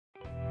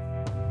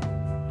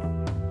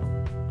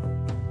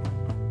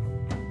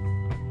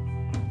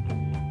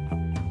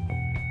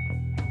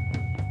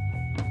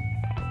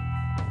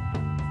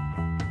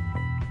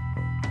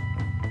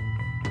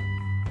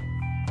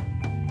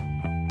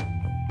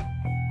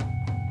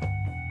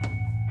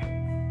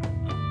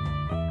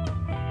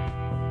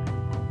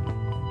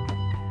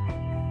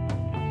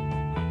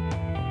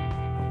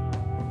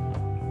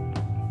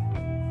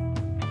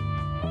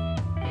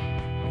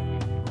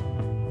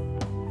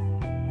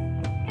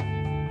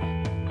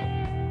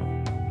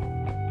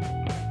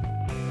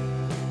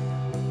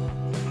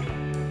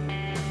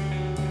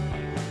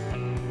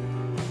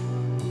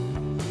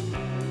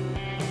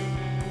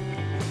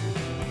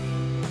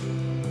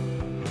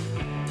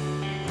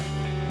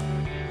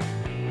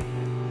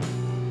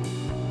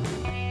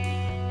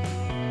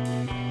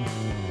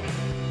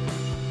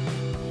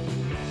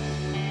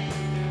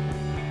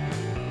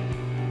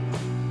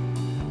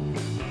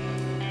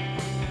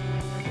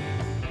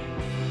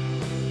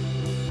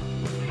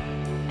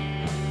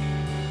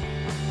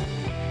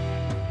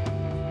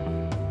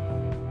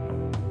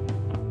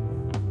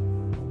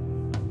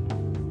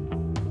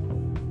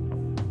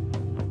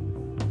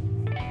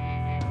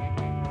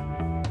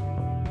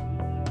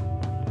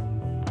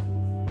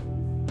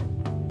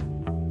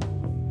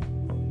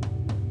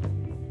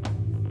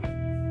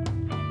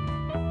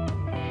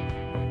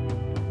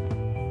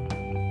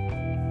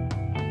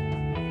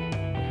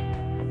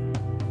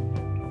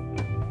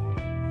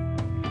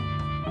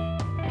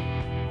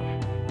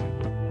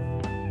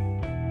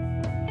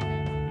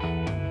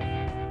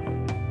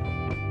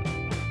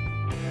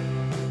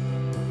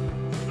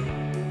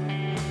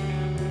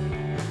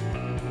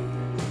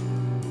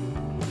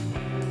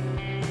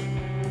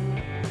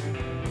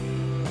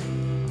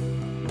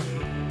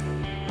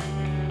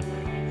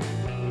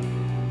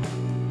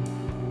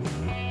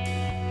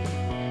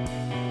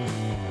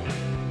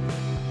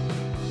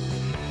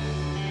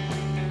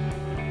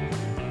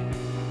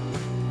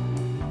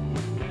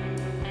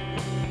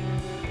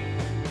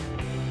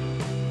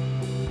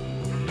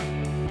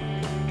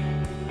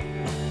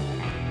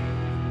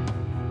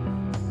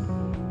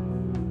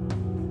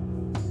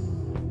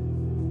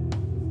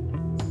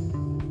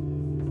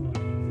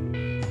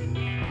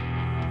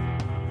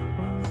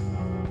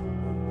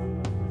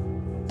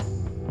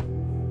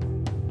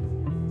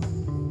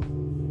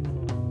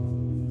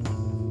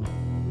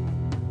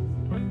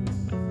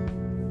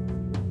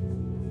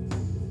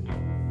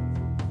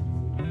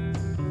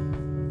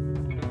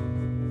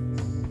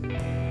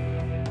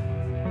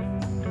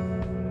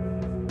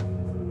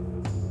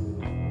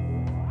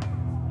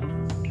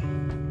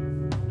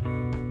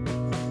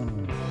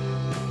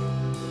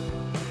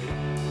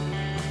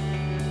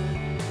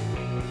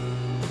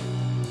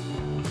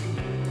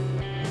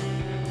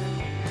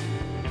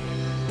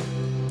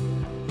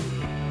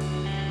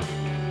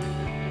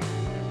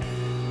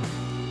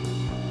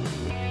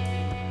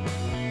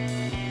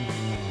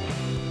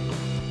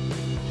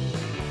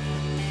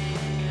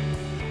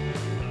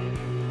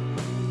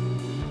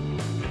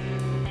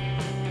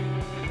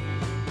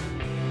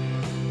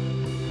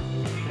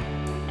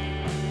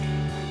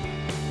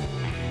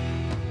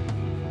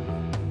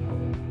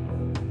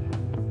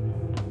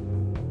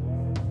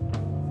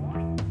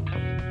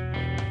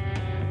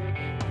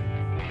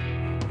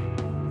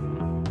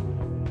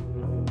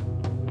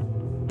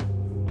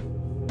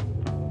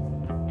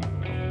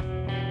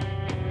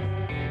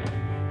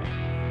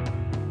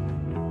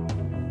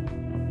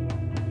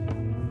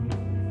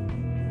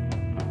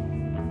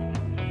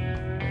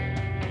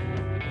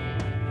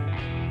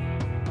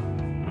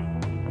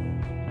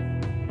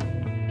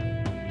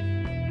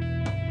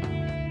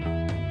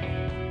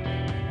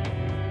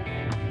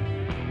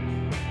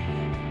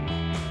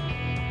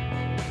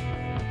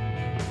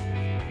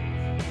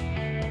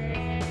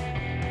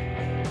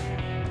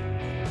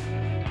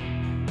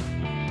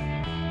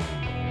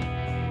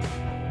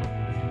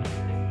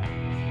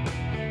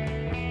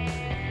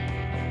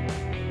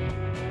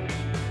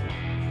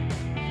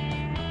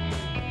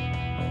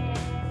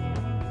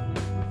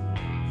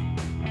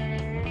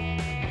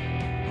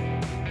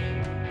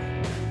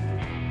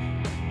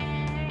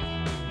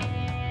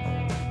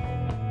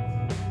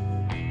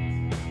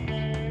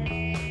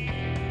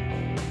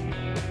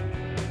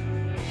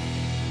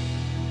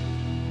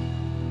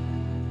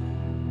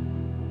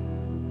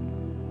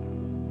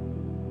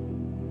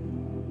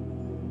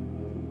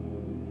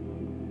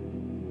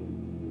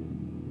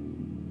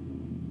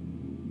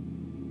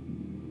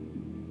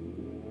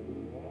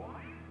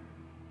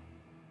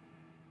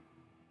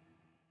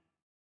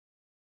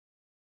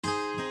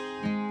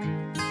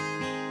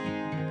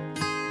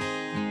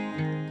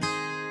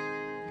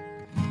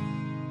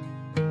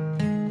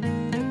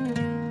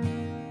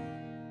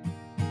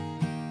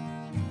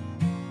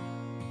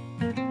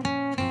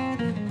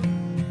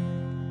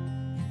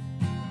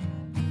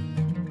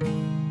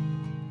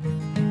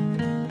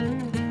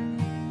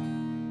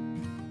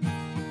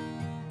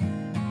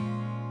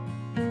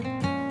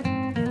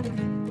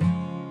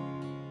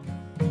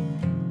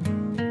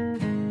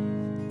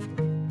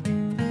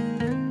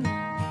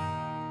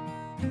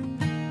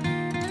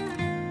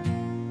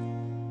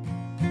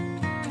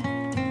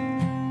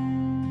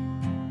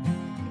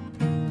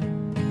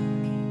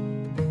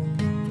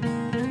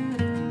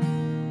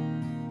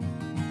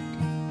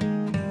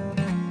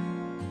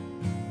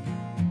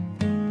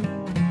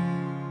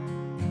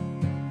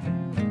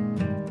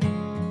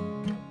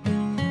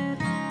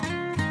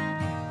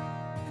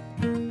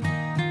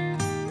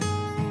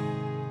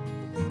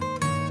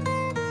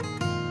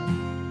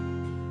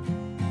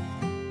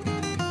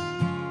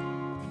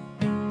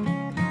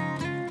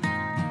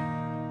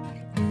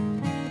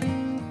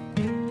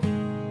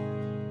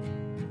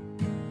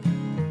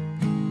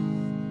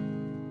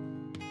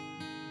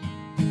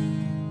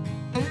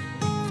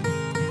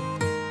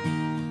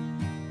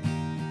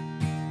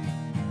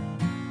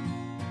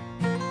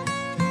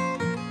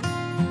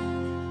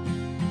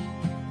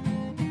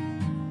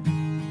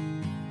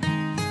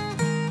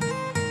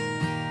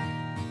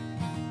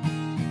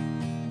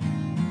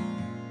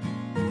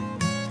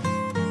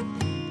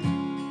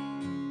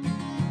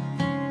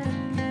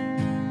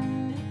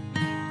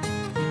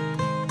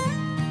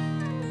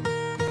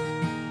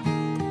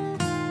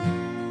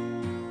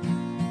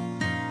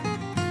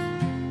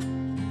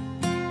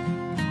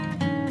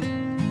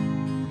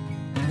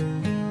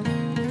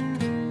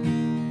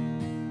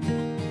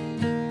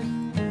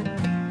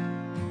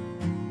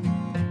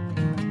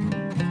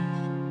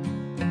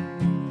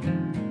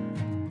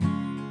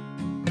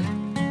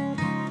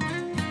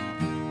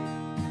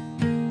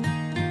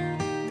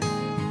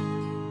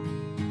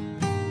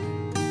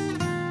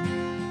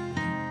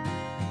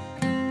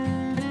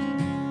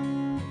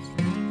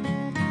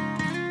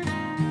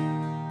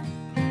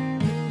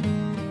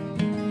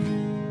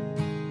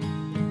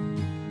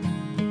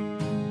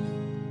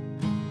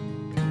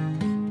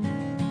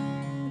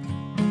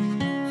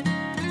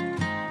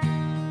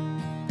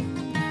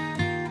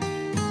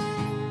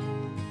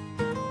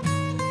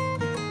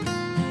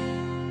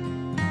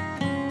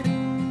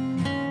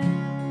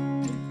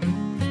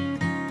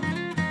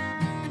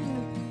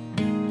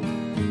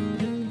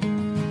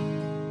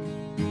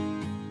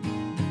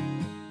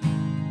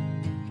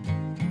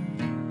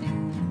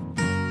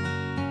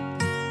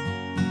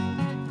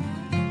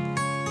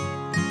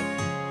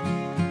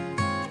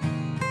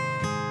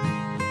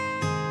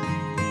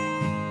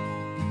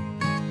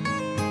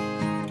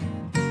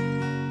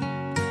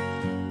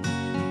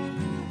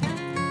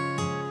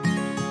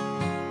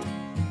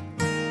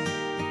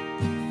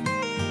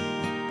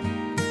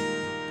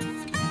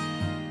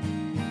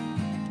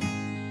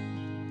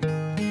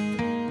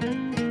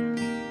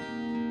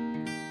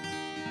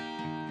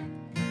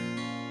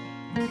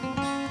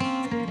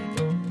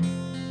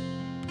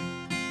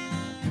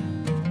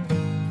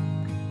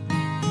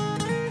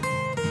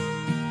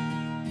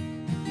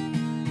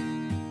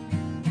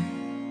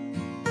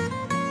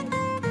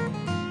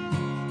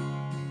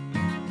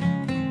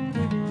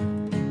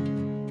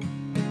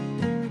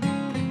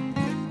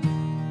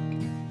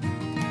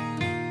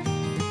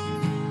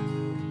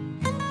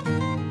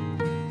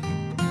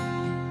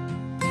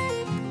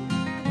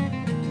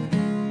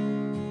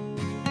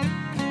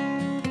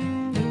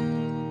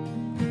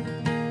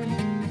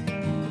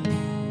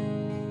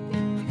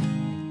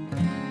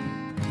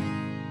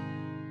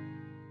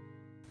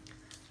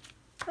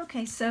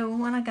Okay, so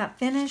when I got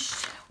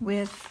finished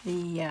with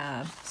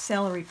the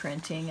celery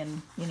printing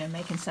and,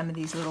 making some of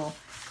these little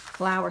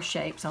flower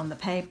shapes on the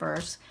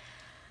papers,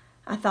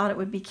 I thought it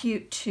would be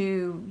cute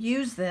to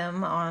use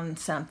them on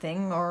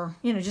something, or,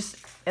 just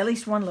at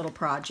least one little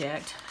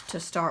project to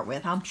start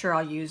with. I'm sure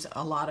I'll use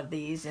a lot of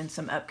these in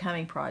some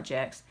upcoming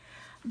projects.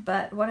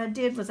 But what I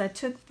did was I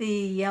took the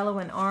yellow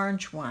and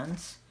orange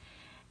ones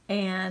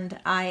and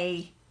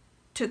I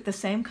took the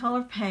same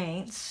color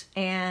paints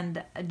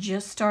and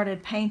just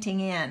started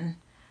painting in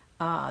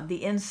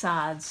the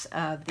insides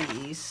of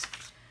these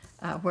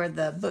where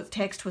the book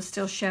text was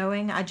still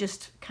showing. I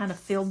just kind of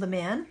filled them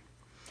in,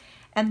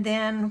 and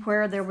then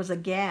where there was a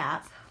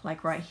gap,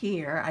 like right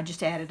here, I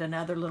just added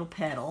another little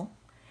petal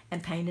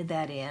and painted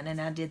that in, and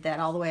I did that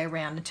all the way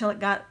around until it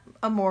got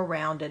a more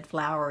rounded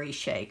flowery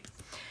shape.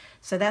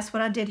 So that's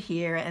what I did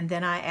here, and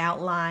then I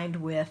outlined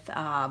with,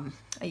 I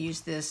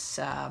used this,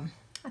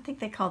 I think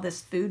they call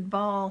this food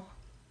ball.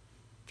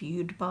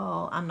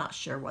 I'm not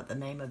sure what the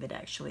name of it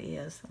actually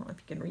is. I don't know if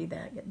you can read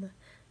that.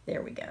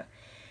 There we go.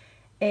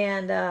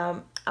 And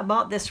I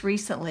bought this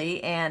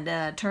recently,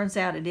 and turns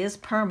out it is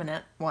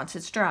permanent once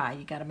it's dry.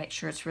 You got to make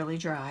sure it's really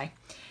dry.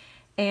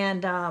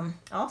 And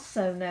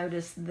also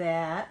notice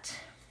that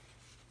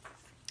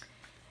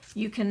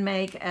you can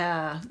make,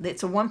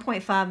 it's a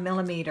 1.5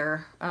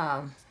 millimeter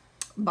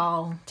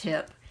ball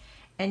tip,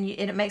 and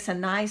it makes a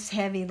nice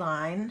heavy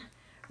line,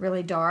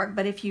 really dark.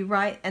 But if you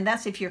write, and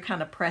that's if you're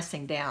kind of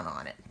pressing down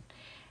on it,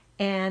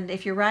 and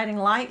if you're writing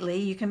lightly,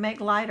 you can make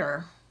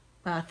lighter,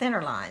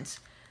 thinner lines.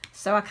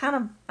 So I'm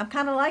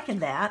kind of liking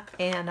that,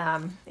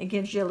 and it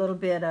gives you a little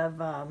bit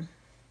of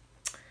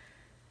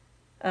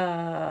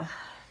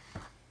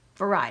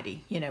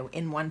variety,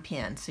 in one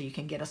pen, so you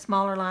can get a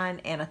smaller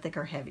line and a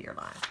thicker, heavier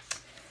line.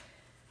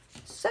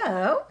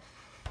 So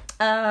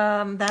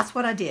that's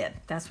what I did.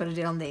 That's what I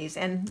did on these.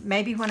 And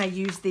maybe when I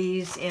use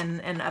these in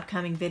an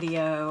upcoming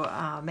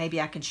video,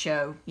 maybe I can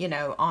show,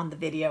 on the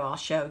video, I'll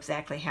show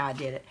exactly how I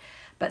did it.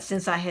 But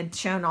since I had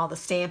shown all the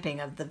stamping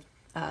of the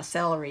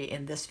celery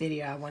in this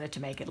video, I wanted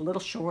to make it a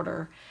little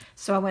shorter.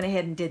 So I went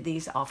ahead and did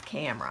these off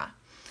camera.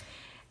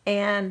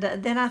 And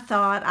then I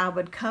thought I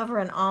would cover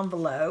an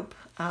envelope.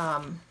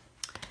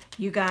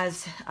 You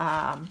guys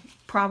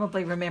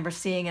probably remember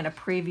seeing in a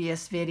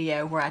previous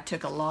video where I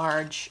took a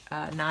large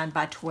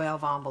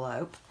 9x12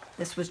 envelope.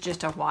 This was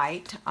just a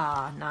white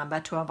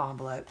 9x12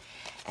 envelope.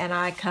 And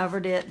I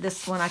covered it,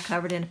 this one I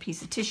covered in a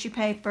piece of tissue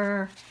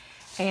paper.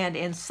 And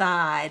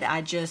inside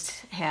I just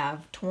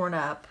have torn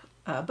up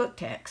book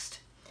text.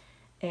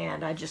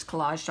 And I just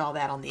collaged all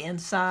that on the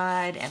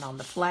inside and on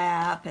the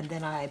flap. And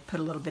then I put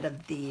a little bit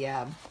of the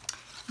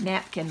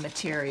napkin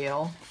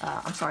material,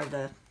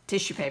 the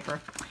tissue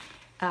paper,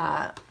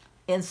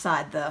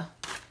 inside the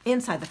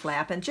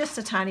flap, and just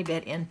a tiny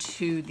bit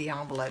into the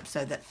envelope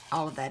so that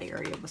all of that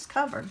area was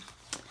covered.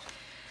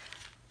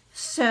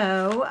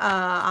 So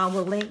I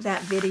will link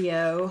that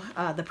video,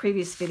 the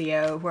previous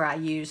video where I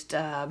used,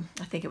 I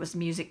think it was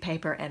music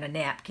paper and a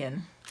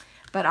napkin.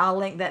 But I'll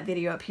link that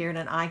video up here in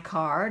an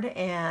iCard,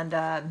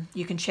 and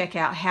you can check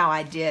out how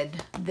I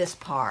did this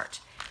part.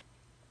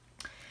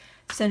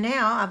 So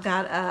now I've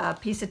got a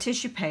piece of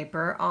tissue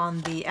paper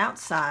on the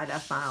outside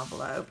of my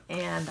envelope,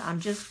 and I'm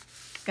just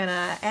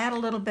gonna add a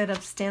little bit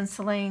of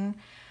stenciling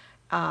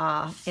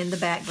in the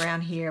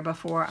background here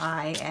before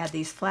I add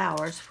these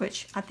flowers,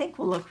 which I think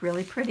will look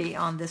really pretty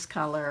on this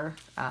color.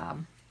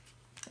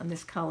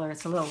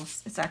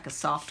 It's like a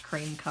soft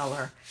cream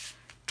color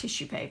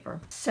tissue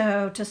paper.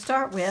 So to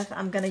start with,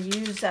 I'm going to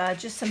use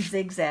just some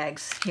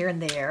zigzags here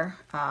and there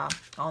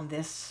on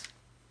this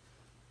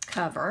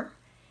cover,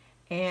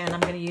 and I'm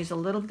going to use a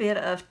little bit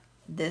of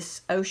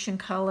this ocean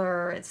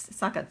color.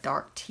 It's like a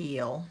dark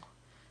teal,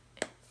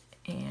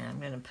 and I'm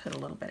going to put a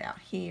little bit out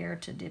here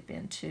to dip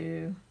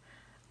into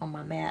on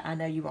my mat. I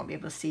know you won't be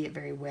able to see it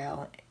very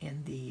well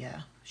in the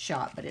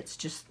shot, but it's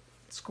just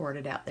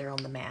squirted out there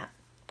on the mat.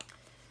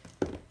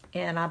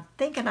 And I'm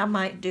thinking I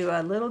might do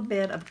a little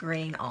bit of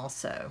green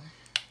also.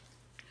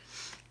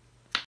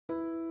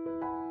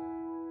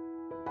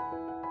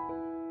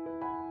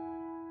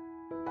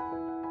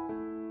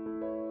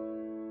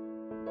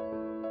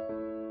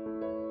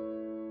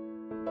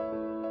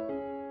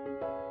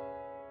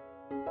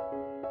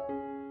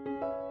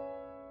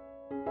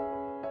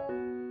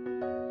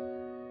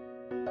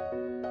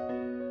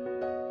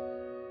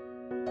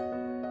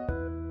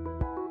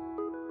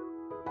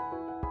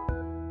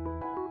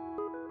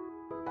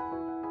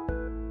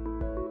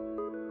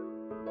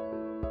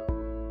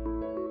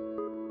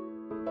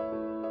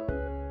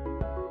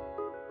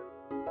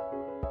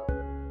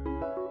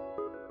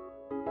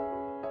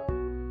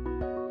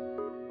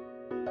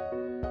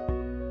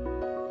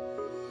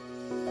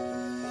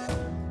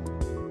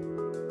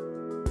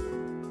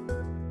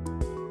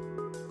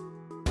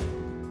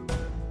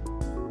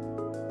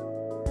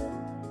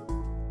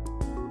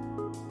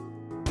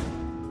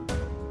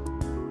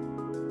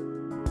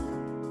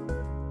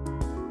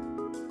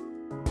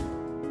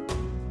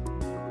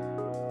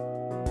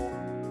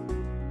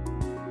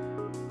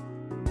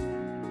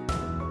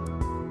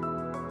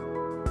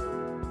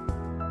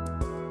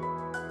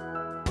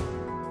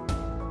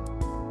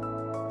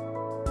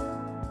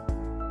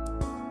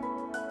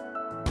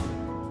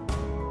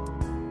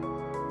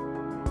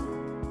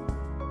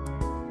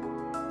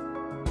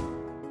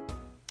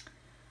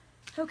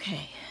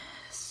 Okay,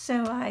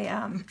 so I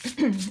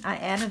I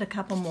added a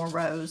couple more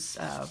rows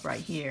right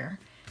here.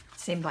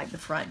 Seemed like the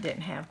front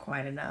didn't have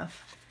quite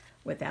enough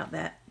without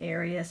that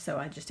area, so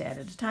I just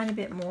added a tiny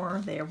bit more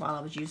there while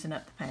I was using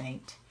up the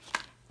paint,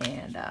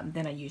 and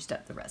then I used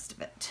up the rest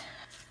of it.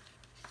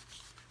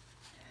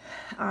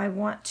 I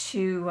want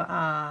to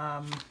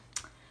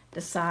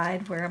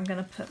decide where I'm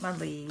going to put my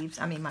leaves,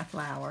 my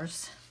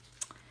flowers,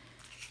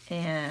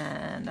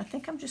 and I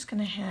think I'm just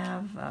going to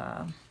have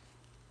a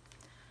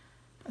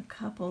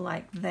couple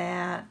like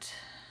that.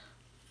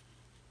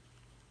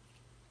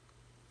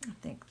 I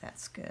think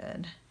that's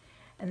good.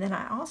 And then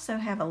I also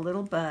have a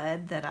little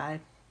bud that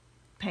I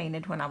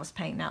painted when I was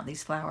painting out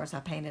these flowers. I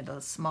painted a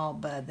small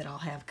bud that I'll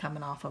have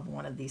coming off of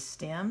one of these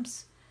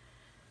stems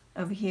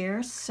over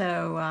here.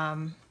 So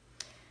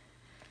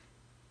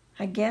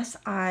I guess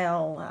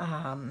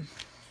I'll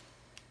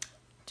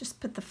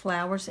just put the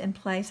flowers in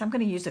place. I'm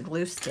going to use a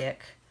glue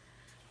stick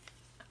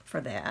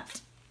for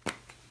that.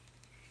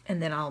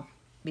 And then I'll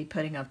be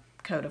putting a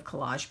coat of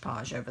Collage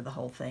Page over the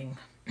whole thing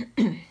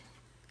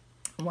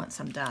once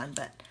I'm done.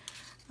 But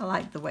I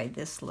like the way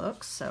this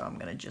looks, so I'm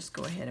going to just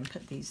go ahead and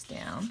put these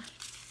down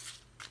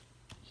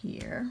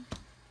here.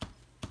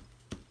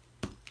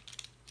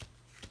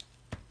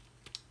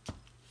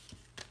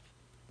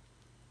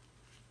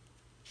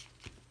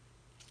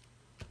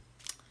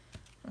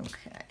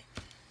 Okay.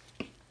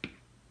 I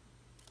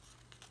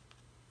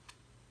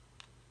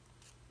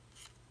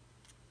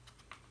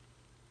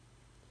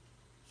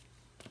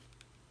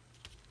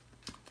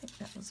think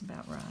that was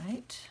about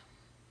right.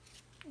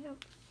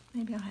 Yep.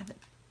 Maybe I'll have it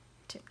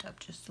tipped up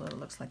just a little.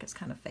 Looks like it's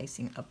kind of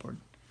facing upward.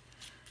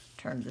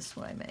 Turned this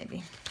way,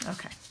 maybe.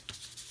 Okay.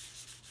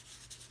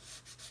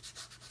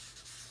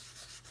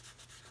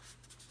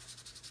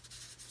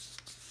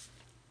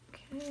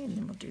 Okay, and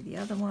then we'll do the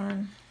other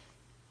one.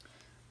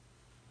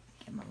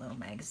 Get my little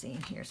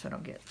magazine here so I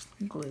don't get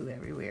glue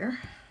everywhere.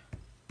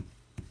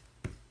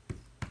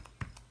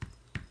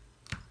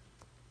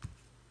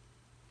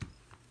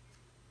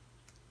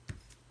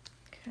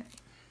 Okay.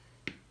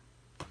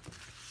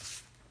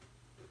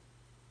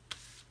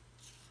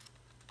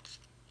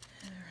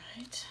 All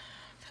right.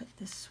 Put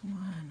this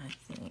one,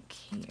 I think,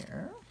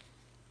 here.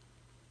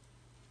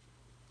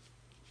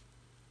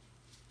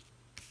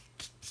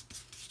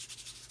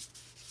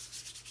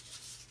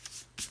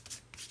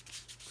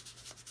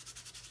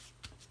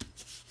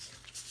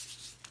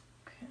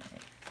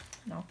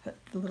 And I'll put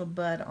the little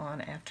bud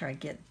on after I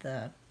get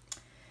the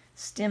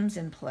stems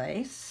in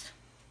place.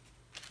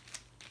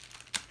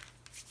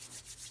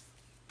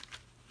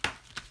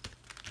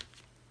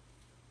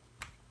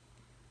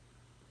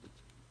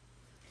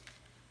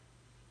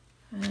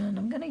 And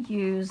I'm going to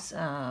use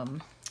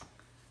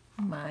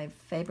my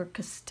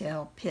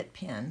Faber-Castell pit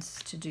pens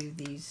to do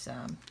these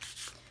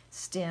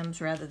stems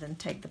rather than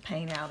take the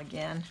paint out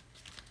again.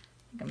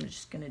 I think I'm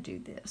just going to do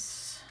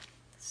this.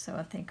 So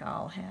I think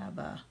I'll have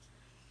a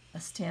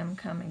stem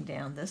coming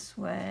down this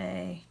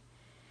way,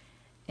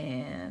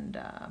 and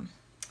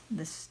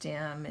this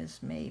stem is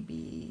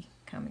maybe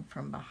coming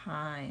from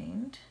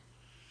behind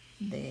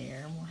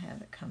there. We'll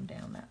have it come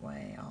down that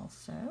way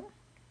also.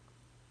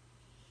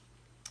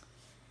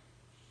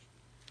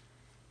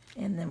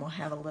 And then we'll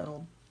have a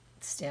little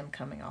stem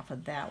coming off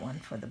of that one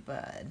for the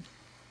bud.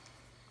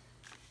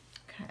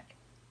 Okay.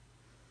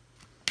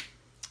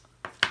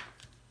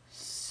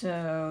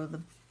 So the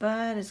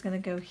bud is going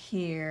to go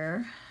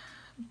here,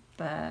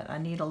 but I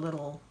need a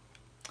little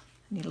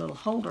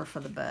holder for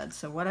the bud.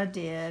 So what I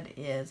did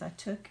is I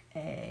took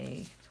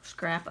a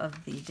scrap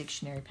of the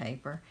dictionary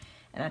paper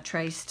and I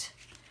traced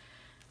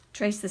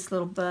this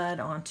little bud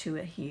onto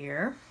it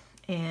here,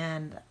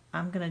 and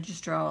I'm going to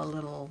just draw a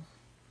little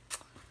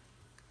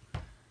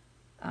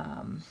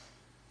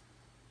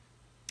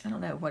I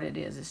don't know what it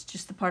is. It's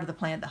just the part of the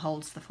plant that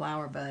holds the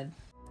flower bud.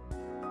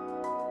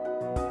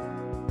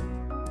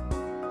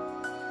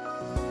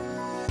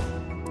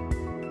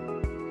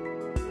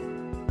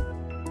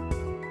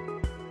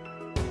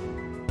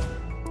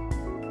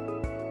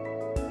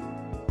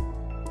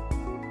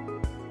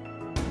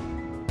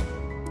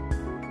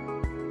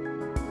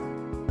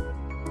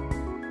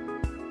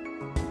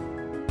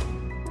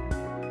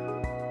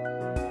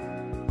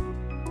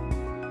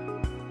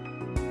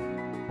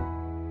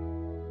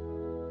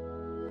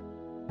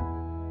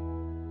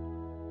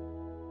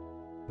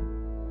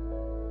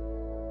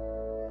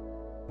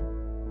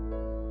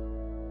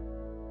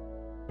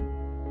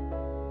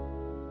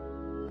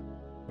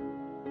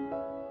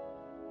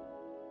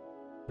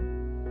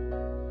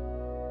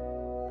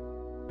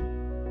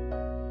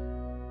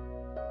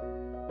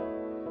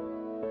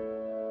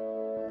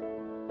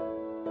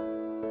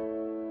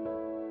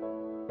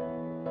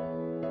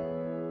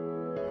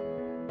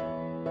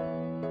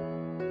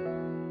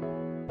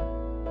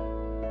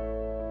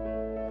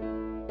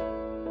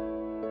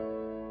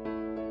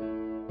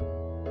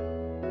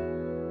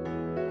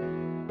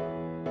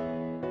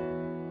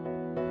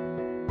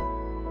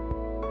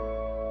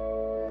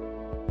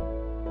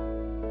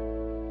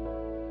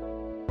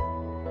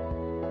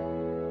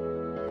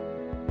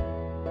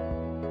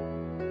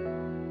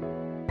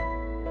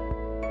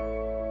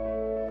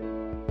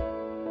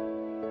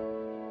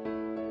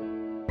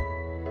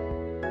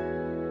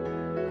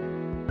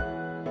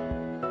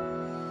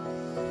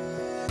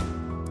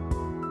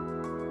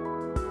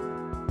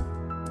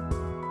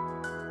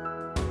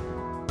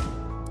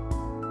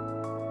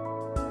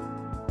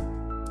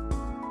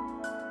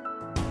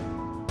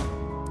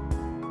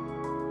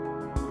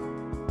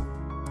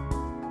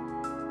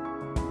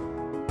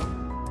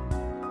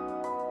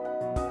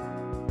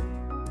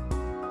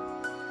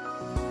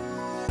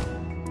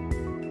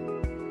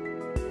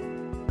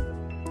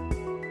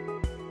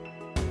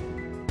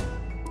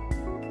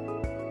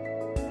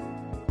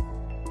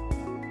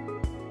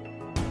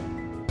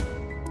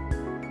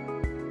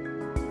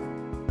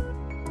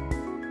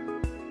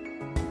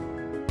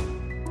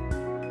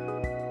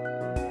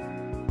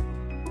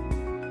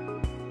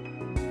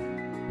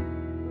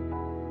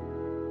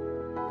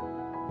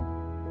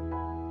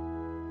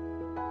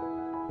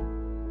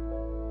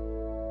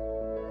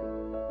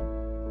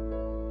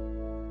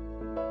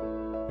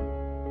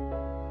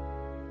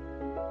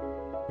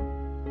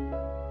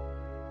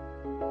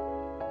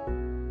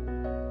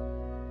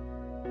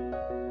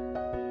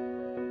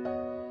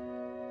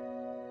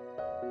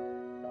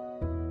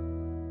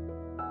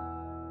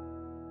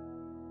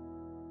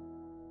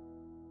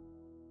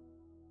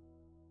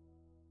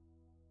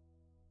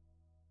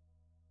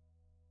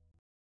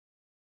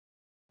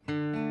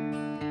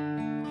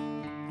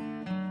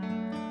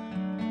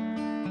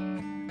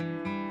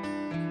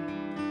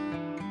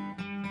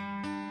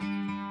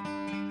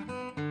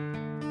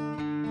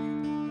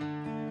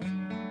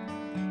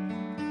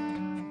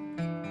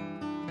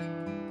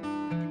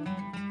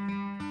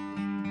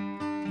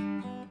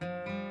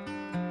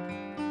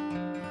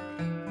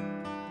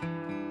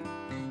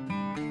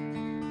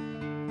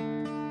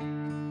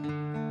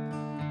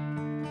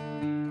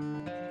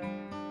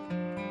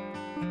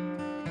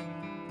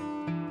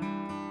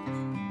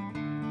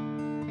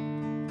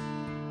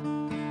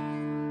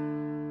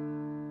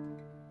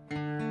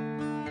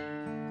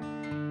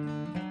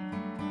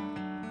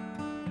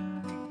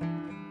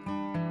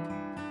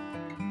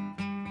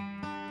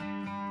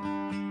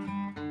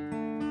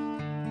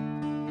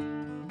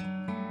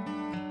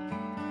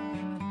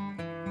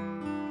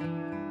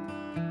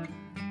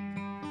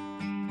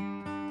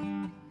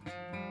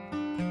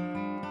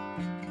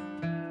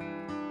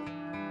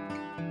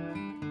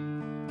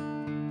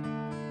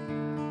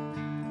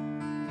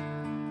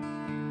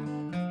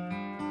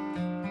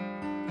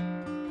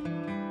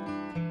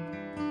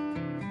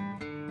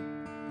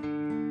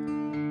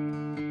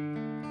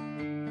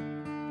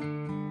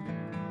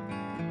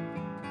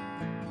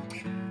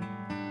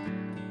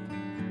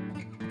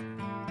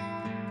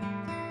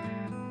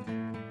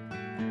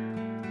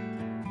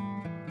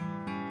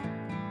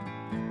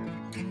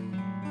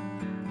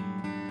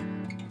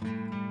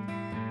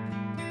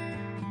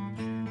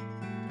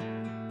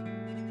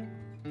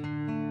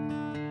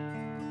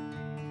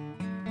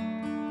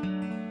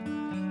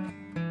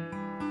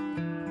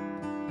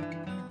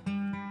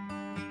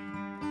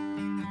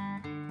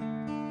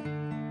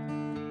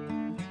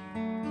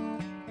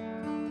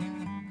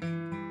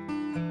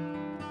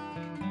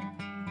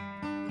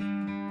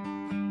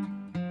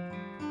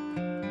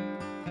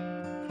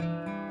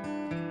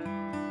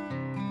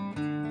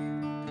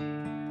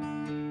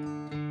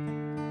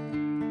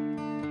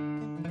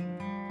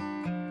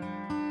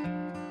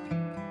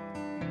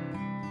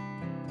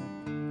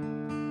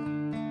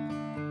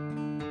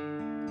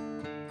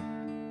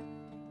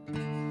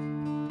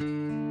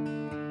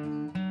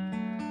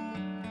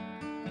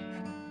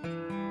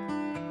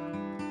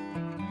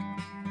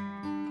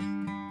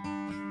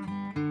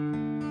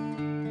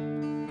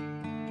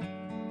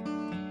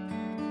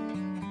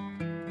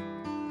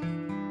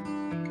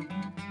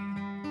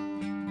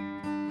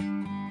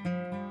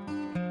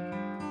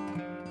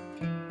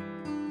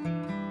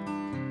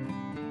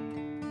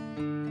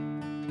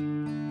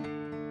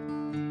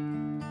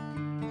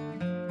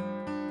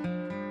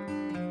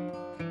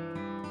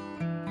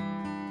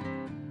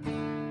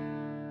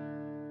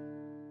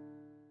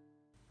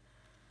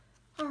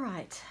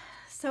 Alright,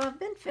 so I've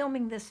been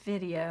filming this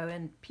video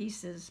in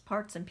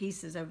parts and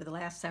pieces over the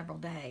last several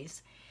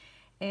days,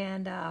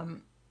 and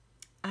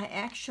I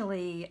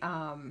actually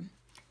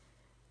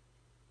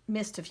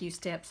missed a few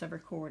steps of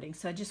recording,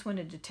 so I just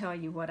wanted to tell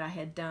you what I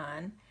had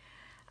done.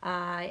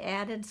 I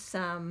added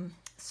some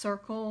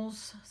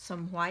circles,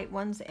 some white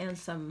ones and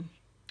some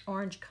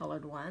orange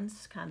colored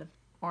ones, kind of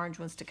orange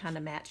ones to kind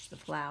of match the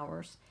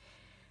flowers.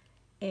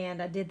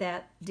 And I did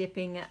that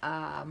dipping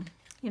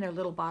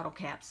little bottle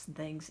caps and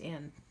things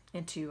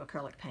into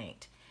acrylic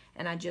paint.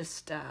 And I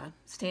just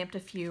stamped a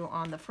few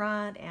on the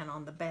front and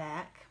on the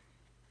back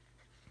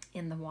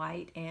in the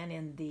white and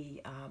in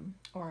the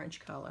orange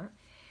color.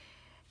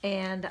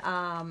 And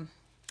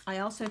I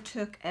also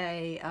took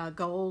a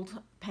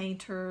gold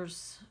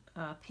painter's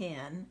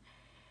pen,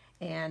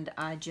 and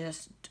I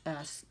just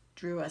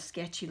drew a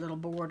sketchy little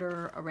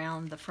border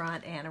around the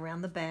front and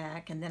around the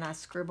back, and then I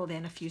scribbled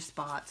in a few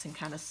spots and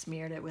kind of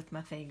smeared it with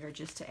my finger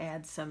just to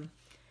add some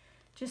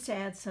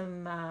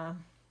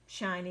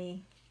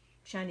shiny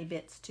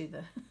bits to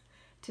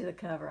the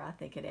cover. I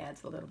think it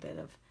adds a little bit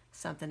of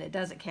something. It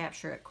doesn't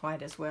capture it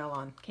quite as well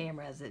on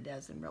camera as it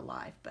does in real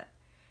life, but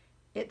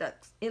it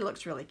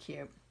looks really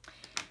cute.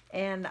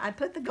 And I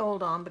put the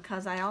gold on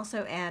because I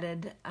also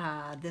added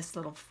this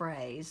little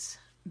phrase,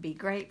 "Be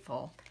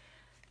grateful,"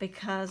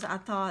 because I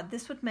thought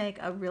this would make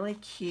a really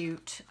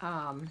cute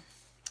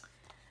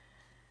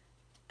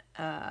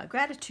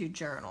gratitude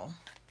journal.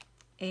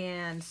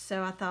 And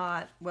so I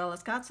thought, well,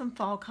 it's got some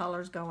fall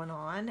colors going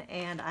on,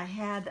 and I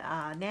had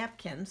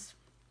napkins.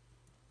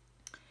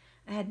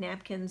 I had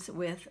napkins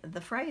with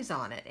the phrase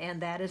on it, and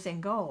that is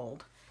in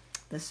gold.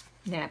 This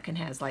napkin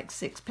has like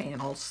 6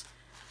 panels,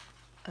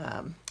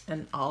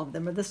 and all of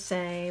them are the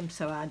same,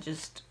 so I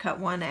just cut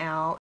one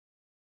out,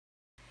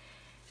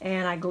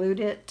 and I glued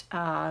it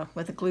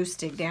with a glue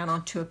stick down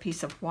onto a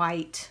piece of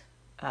white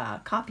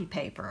copy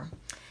paper,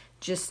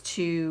 just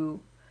to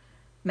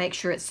make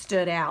sure it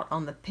stood out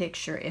on the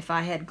picture. If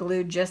I had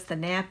glued just the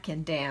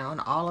napkin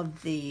down, all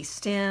of the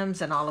stems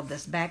and all of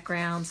this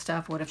background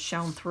stuff would have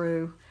shown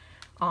through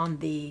on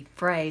the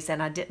phrase,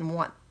 and I didn't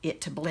want it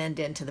to blend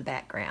into the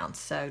background.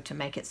 So to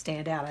make it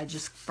stand out, I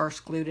just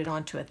first glued it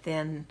onto a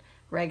thin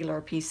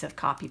regular piece of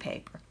copy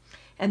paper,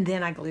 and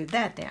then I glued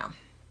that down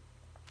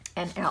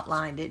and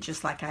outlined it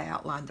just like I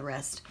outlined the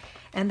rest.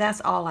 And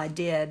that's all I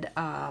did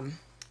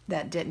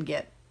that didn't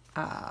get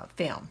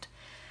filmed.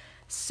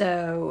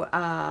 So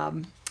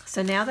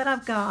so now that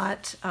I've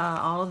got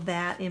all of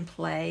that in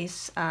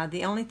place,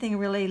 the only thing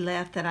really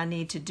left that I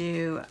need to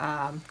do,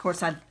 of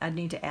course I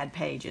need to add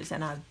pages,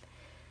 and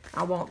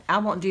I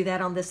won't do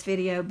that on this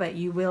video, but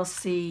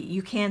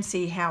you can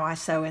see how I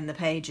sew in the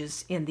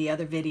pages in the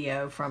other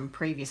video from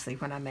previously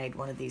when I made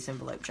one of these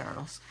envelope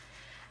journals.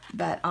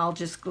 But I'll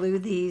just glue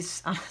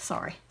these,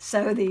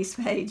 sew these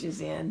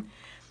pages in,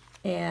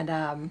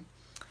 and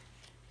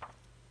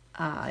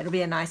it'll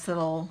be a nice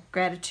little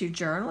gratitude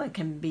journal. It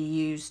can be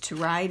used to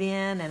write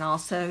in and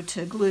also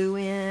to glue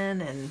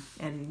in,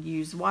 and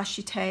use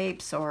washi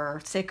tapes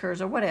or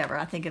stickers or whatever.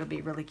 I think it'll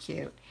be really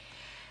cute.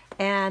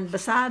 And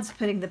besides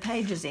putting the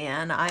pages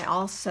in, I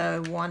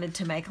also wanted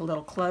to make a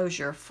little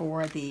closure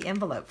for the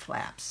envelope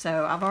flaps.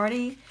 So I've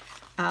already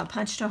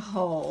punched a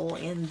hole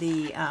in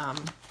the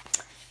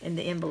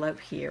envelope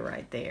here,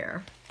 right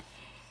there.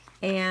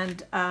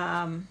 And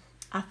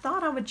I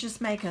thought I would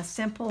just make a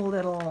simple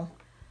little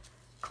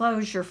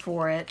closure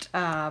for it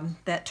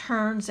that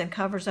turns and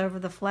covers over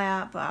the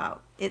flap.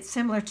 It's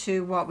similar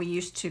to what we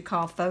used to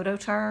call photo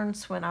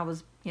turns when I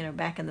was,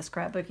 back in the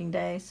scrapbooking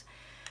days.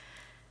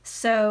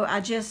 So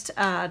I just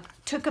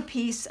took a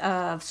piece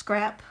of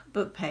scrap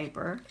book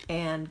paper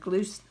and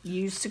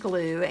used to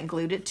glue, and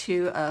glued it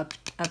to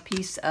a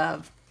piece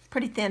of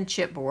pretty thin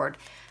chipboard,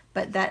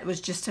 but that was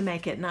just to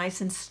make it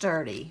nice and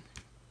sturdy.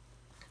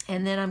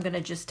 And then I'm going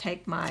to just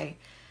take my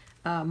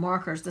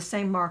markers, the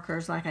same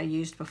markers like I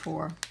used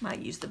before. Might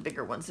use the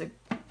bigger ones to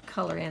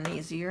color in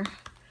easier.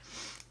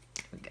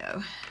 There we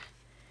go.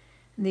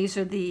 And these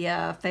are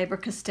the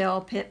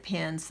Faber-Castell Pitt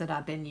pens that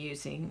I've been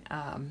using,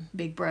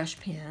 big brush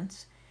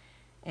pens.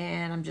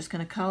 And I'm just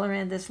going to color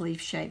in this leaf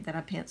shape that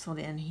I penciled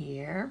in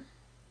here.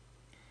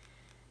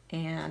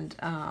 And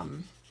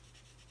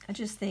I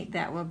just think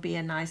that will be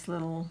a nice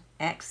little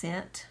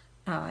accent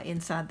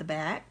inside the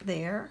back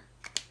there.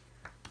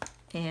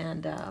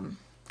 And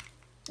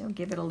it'll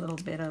give it a little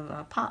bit of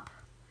a pop.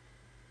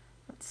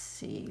 Let's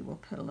see, we'll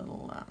put a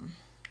little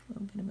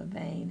bit of a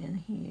vein in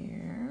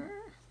here,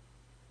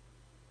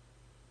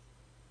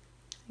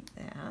 like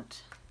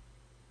that.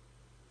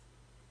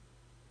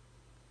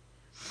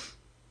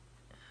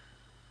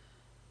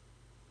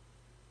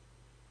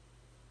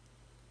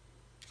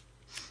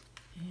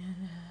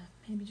 And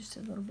maybe just a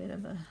little bit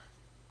of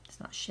it's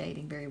not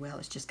shading very well,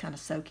 it's just kind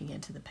of soaking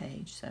into the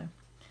page, so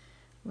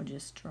we'll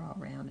just draw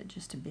around it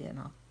just a bit and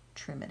I'll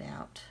trim it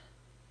out.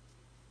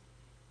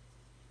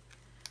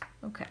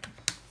 Okay,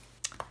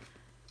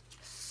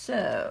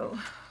 so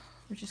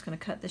we're just going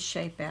to cut this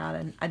shape out,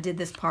 and I did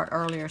this part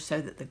earlier so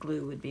that the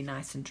glue would be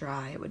nice and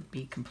dry. It would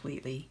be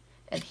completely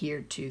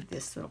adhered to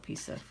this little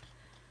piece of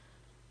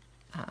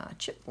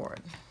chipboard.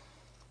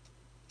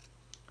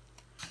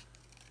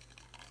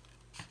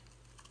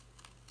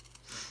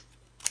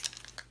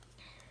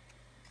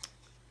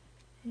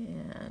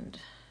 And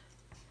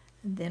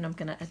then I'm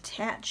going to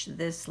attach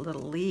this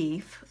little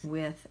leaf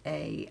with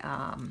a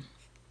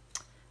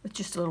with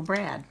just a little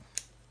brad.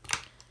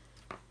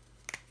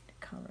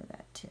 Color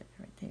that tip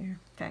right there. In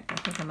fact, I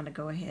think I'm going to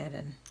go ahead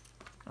and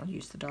I'll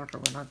use the darker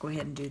one. I'll go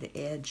ahead and do the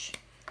edge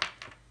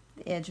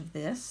of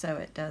this so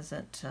it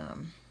doesn't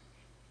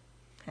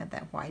have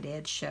that white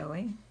edge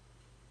showing.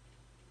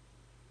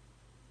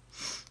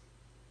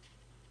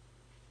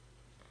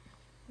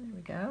 There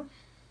we go.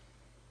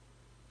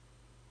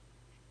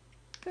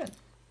 Good.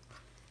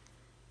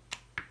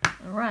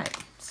 All right,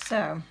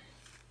 so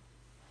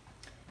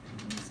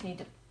I just need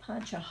to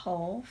punch a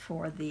hole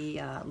for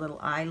the little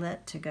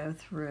eyelet to go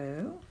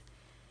through.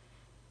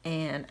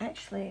 And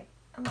actually,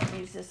 I'm going to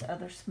use this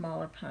other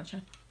smaller punch.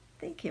 I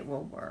think it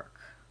will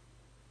work.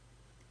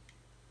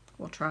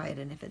 We'll try it,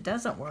 and if it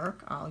doesn't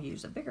work, I'll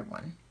use a bigger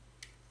one.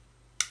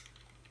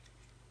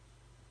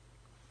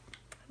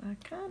 But I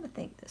kind of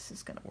think this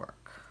is going to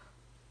work.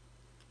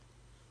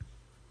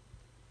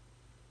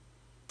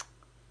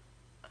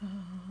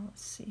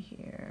 Let's see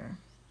here.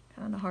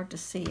 Kind of hard to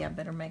see. I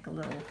better make a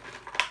little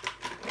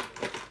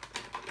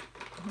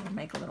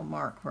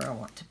mark where I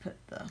want to put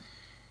the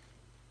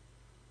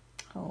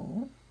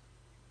hole.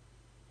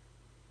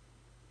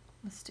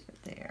 Let's do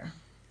it there.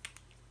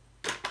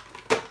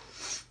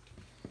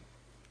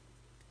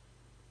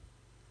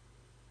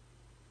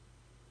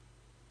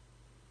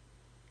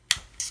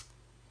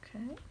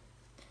 Okay.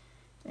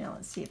 Now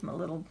let's see if my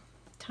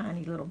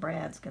tiny little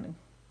brad's going to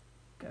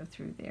go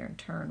through there and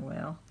turn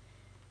well.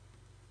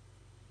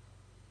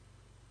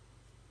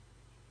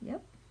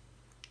 Yep,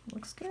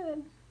 looks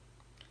good.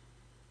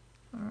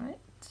 All right,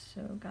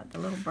 so got the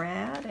little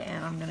brad,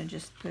 and I'm going to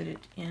just put it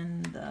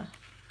in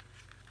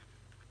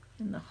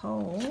the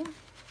hole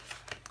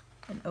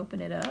and open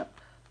it up.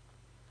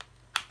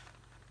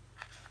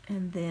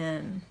 And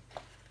then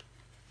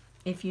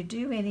if you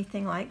do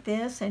anything like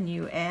this and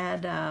you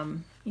add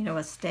you know,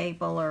 a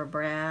staple or a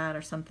brad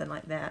or something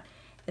like that,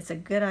 it's a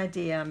good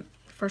idea,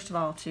 first of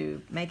all,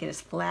 to make it as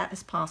flat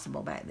as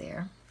possible back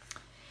there,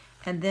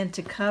 and then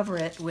to cover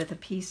it with a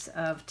piece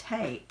of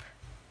tape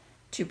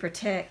to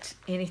protect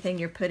anything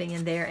you're putting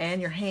in there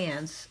and your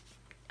hands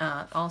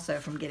also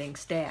from getting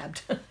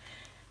stabbed.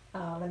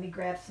 Let me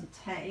grab some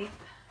tape.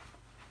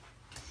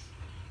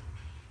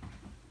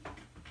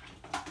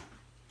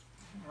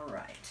 All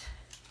right.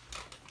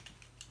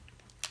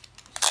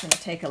 Just going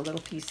to take a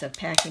little piece of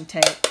packing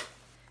tape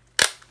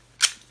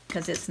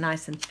because it's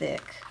nice and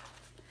thick.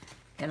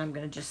 And I'm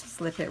going to just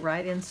slip it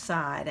right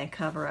inside and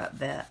cover up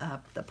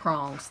the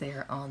prongs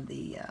there on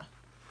the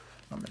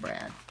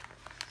brad.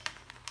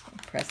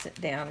 Press it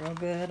down real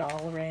good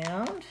all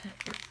around.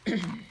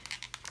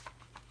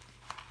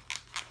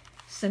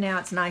 So now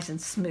it's nice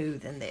and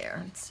smooth in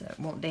there, so it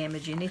won't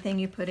damage anything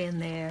you put in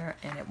there,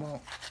 and it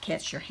won't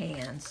catch your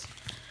hands.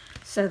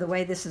 So the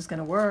way this is going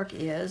to work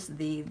is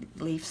the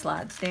leaf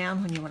slides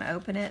down when you want to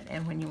open it,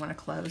 and when you want to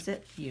close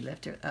it, you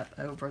lift it up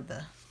over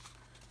the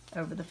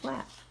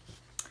flap.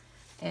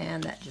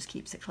 And that just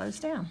keeps it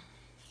closed down.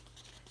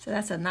 So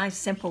that's a nice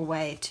simple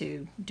way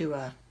to do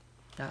a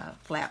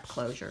flap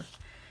closure.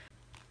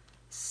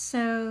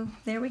 So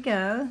there we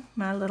go,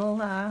 my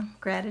little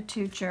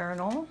gratitude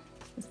journal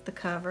with the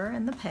cover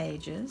and the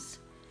pages.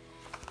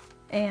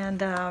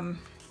 And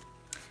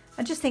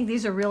I just think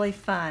these are really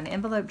fun.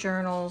 Envelope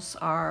journals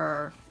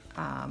are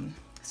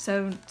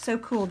so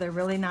cool. They're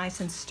really nice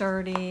and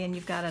sturdy, and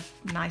you've got a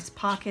nice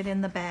pocket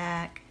in the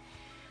back.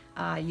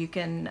 You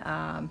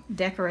can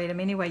decorate them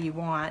any way you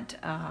want.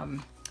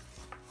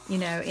 You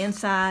know,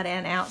 inside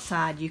and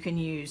outside you can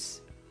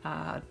use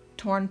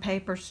torn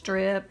paper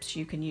strips,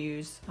 you can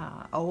use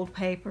old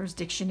papers,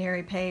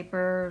 dictionary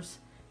papers,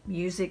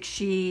 music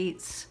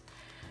sheets,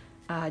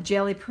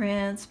 jelly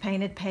prints,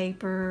 painted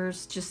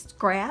papers, just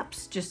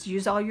scraps. Just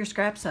use all your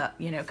scraps up,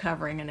 you know,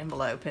 covering an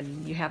envelope,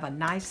 and you have a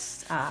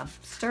nice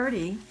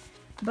sturdy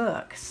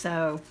book.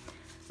 So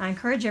I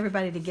encourage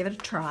everybody to give it a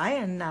try,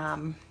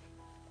 and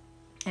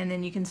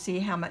then you can see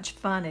how much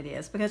fun it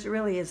is, because it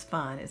really is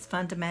fun. It's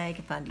fun to make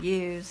and fun to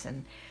use,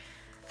 and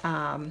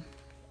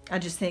I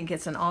just think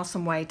it's an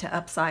awesome way to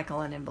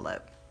upcycle an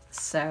envelope.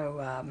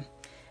 So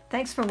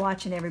thanks for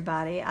watching,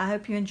 everybody. I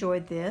hope you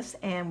enjoyed this,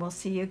 and we'll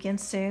see you again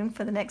soon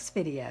for the next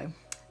video.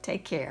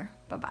 Take care.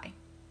 Bye-bye.